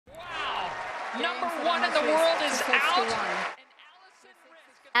number one in the world, is out.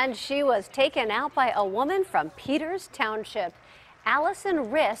 And she was taken out by a woman from Peters Township. Alison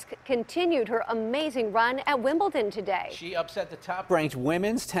Riske continued her amazing run at Wimbledon today. She upset the top-ranked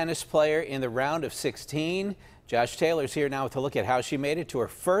women's tennis player in the round of 16. Josh Taylor's here now with a look at how she made it to her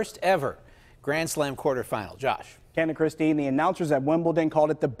first ever Grand Slam quarterfinal. Josh. Ken and Christine, the announcers at Wimbledon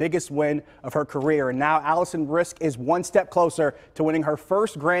called it the biggest win of her career. And now Alison Riske is one step closer to winning her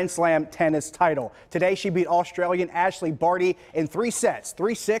first Grand Slam tennis title. Today, she beat Australian Ashley Barty in 3 sets,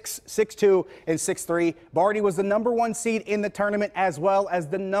 3-6, 6-2, and 6-3. Barty was the #1 seed in the tournament as well as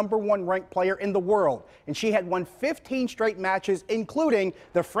the #1 ranked player in the world. And she had won 15 straight matches, including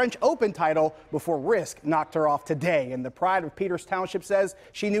the French Open title, before Riske knocked her off today. And the pride of Peters Township says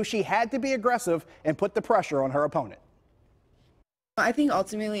she knew she had to be aggressive and put the pressure on her opponent. I think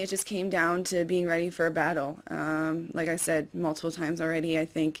ultimately it just came down to being ready for a battle. Like I said multiple times already, I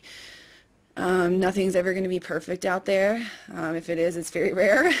think nothing's ever going to be perfect out there. If it is, it's very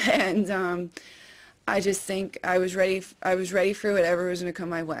rare. And I just think I was ready for whatever was going to come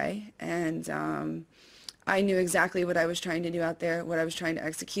my way. And I knew exactly what I was trying to do out there, what I was trying to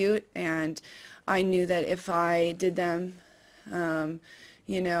execute. And I knew that if I did them,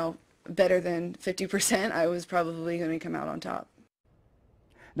 you know, better than 50%, I was probably going to come out on top.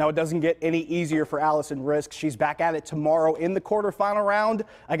 Now, it doesn't get any easier for Alison Riske. She's back at it tomorrow in the quarterfinal round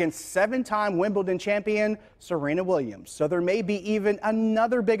against 7-time Wimbledon champion Serena Williams. So there may be even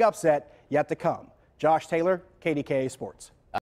another big upset yet to come. Josh Taylor, KDKA Sports.